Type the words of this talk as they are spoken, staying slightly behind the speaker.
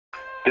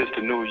This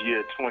the new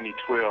year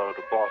 2012,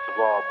 the boss of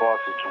all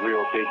bosses, the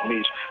real Big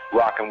Meech,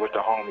 rocking with the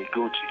homie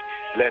Gucci.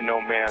 Let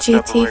no man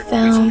separate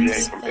what we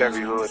create from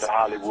every hood to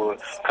Hollywood,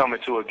 coming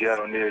to a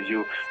ghetto near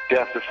you,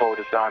 death before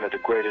the sign of the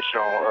greatest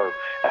show on earth.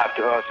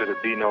 After us, it'll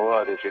be no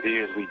other. If it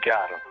is, we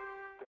got 'em.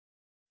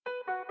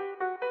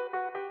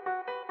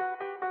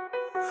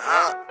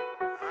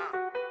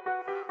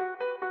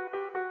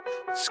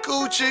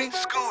 Scoochie.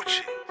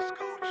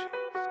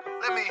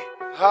 Let me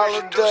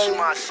Holiday. introduce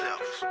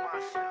myself.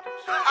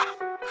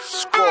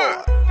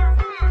 Squad.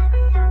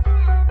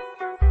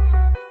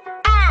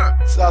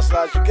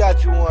 Southside, you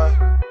got you one.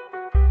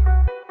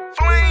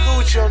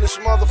 Gucci on this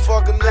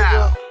motherfucker,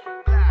 nigga.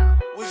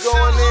 We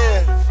going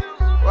in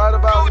right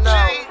about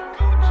now.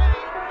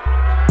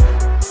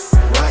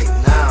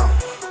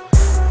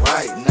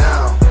 Right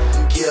now,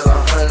 you get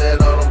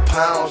 100 of them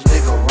pounds,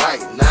 nigga.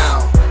 Right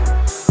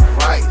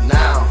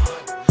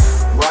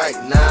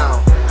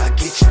now, I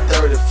get you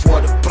 30,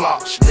 40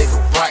 blocks, nigga.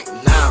 Right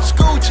now,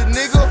 Scoochie,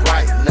 nigga.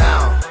 Right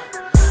now,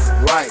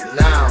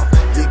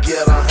 you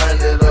get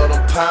 100 of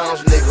them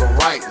pounds, nigga.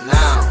 Right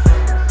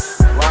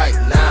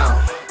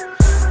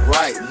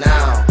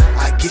now,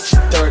 I get you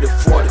 30,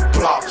 40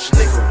 blocks,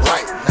 nigga.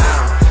 Right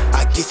now,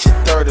 I get you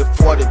 30,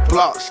 40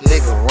 blocks,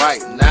 nigga.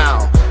 Right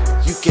now.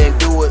 You can't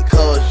do it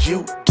cause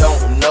you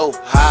don't know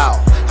how.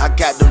 I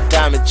got them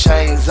diamond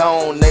chains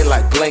on, they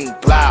like bling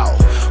blow.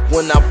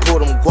 When I pull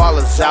them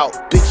gualas out,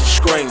 bitches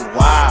scream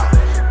wow.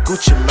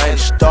 Gucci Mane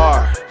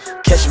star,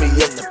 catch me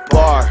at the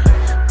bar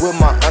with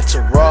my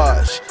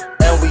entourage,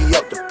 and we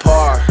up the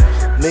par.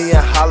 Me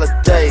and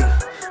Holiday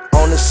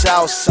on the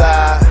south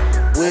side,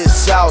 with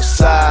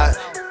Southside,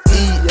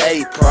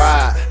 EA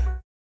Pride.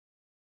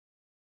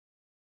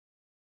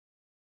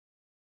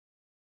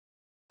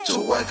 To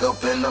wake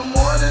up in the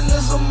morning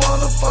is a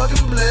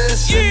motherfucking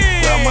blessing.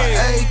 Yeah. Got my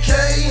AK,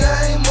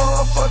 I ain't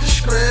motherfucking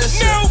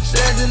stressing. Nope.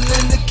 Standing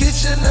in the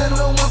kitchen and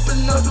I'm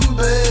whipping up them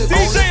bags. DJ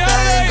Only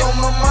thing on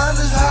my mind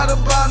is how to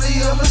buy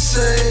me a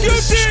Mercedes.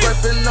 Gucci.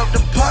 Scraping up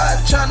the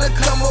pot, tryna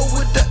come up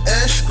with the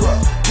extra.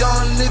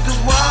 Young niggas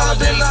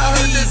wild and I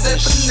heard that they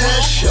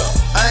finesse ya.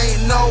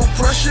 Ain't no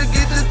pressure,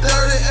 get the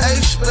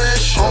 38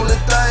 special. Only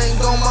thing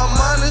on my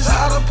mind is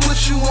how to put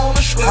you on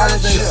a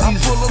stretcher. I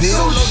pull up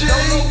sushi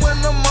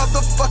when the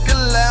motherfucking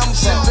Lambo.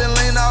 Sippin'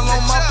 lean all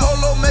on my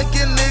polo,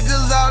 making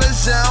niggas out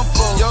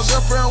example. Your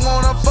girlfriend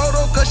want a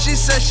photo cause she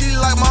said she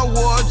like my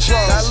wardrobe.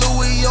 Got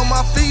Louis on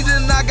my feet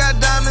and I got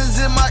diamonds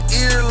in my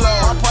earlobe.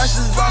 My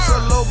prices also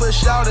low, but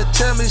shout it,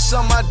 tell me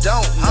something I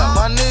don't know.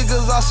 My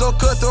niggas also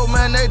cutthroat,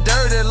 man, they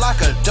dirty like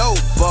a dope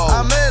bowl.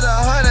 I made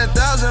 100,000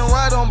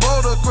 right on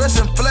Boulder Crest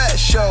and flat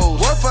shows.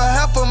 Worth a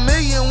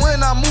 $500,000 when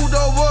I moved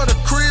over to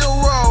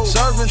Creel Road.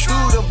 Serving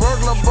through the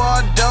burglar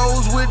bar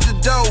doors with the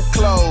door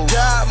closed.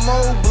 Got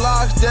more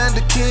blocks than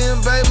the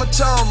Kim Bay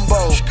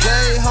Matumbo.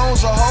 Gay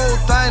homes a whole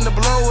thing to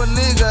blow a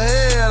nigga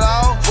head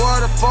off.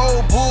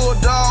 44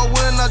 bulldog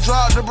when I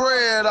drop the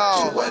bread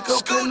off. To wake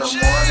up in the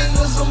morning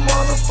is a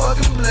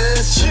motherfucking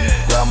blessing.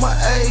 Got my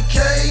AK,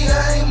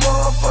 I ain't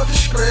motherfucking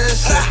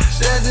stressing.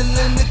 Standing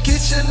in the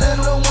kitchen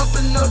and I'm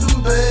whipping up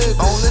them babies.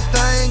 Only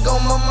thing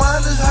on my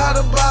mind is how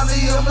to buy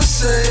me a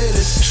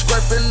Mercedes.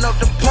 Scraping up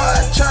the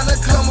pot, tryna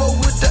come up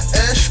with the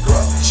extra.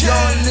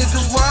 Young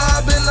niggas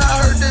robbing, I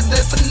heard that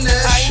they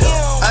finesse ya.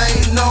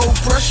 Ain't no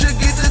pressure,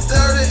 get the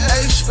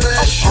 38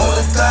 special.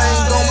 Only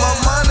thing on my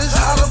mind is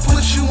how to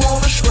put you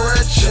on a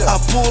stretcher. I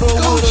pulled up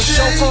with a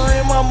chauffeur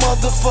in my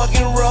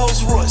motherfucking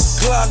Rolls Royce.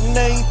 Glock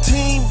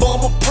 19,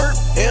 bomber perk,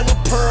 and a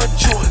pair of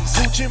joints.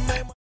 Gucci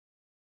Mane.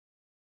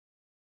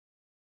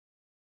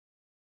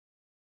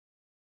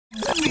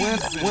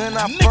 When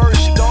I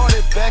first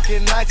started back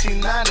in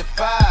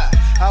 1995,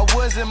 I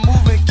wasn't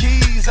moving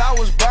keys, I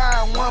was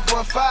buying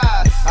 1.5.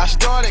 I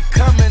started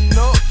coming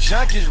up,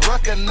 junkies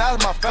recognize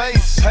my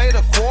face. Paid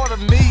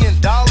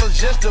 $250,000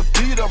 just to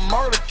beat a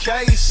murder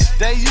case.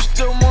 They used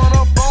to run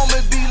up on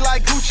me, be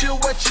like, Gucci,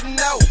 what you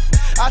know?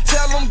 I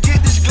tell them,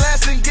 get this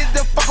glass and get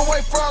the fuck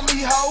away from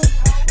me, ho.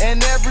 And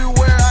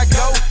everywhere I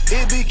go,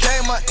 it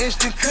became an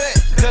instant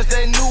cut. Cause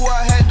they knew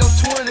I had them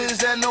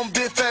 20s and them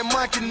big fat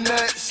monkey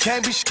nuts.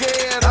 Can't be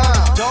scared,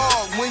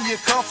 dog, when you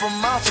come from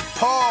Mountain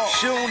Park.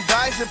 Shooting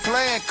dice and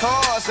playing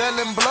cards,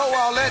 selling blow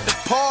all at the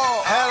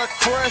park. Had a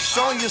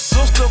crush on your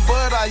sister,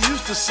 but I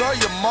used to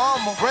serve your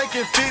mama.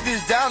 Breaking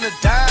 50s down to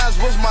dimes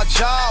was my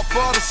job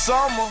for the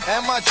summer.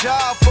 And my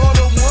job for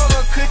the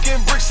winter, cooking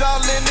bricks all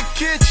in the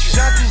kitchen.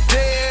 Junkies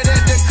dead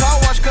at the car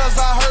wash cause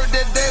I heard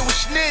that they was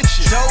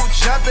snitching. Dope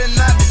jumping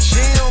out the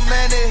gym,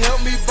 man, it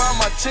helped me buy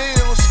my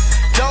Timbs.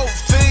 Dope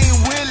fiend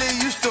Willie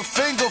used to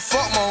finger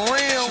fuck my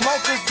rim.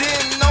 Smokers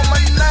didn't know my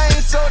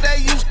name, so they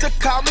used to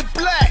call me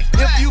Black.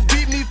 If you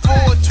beat me for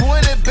a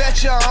 20,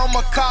 betcha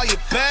I'ma call you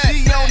back.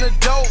 She on the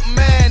dope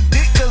man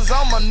dick cause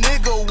I'm a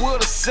nigga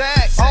with a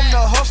sack. I'm the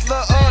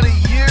hustler of the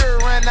year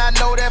and I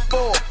know that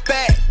for a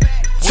fact.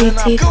 When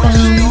I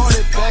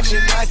first started back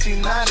in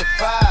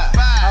 1995,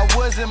 I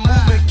wasn't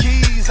moving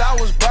keys, G's, I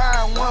was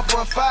buying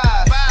 1.5.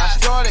 I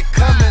started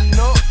coming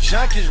up,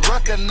 junkies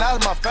recognize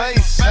my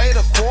face. Paid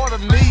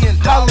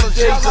 $250,000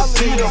 just to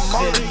beat a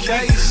murder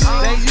case.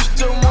 They used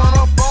to run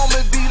up on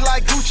me, be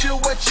like, Gucci,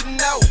 what you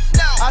know?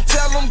 I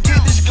tell them,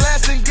 get this glass.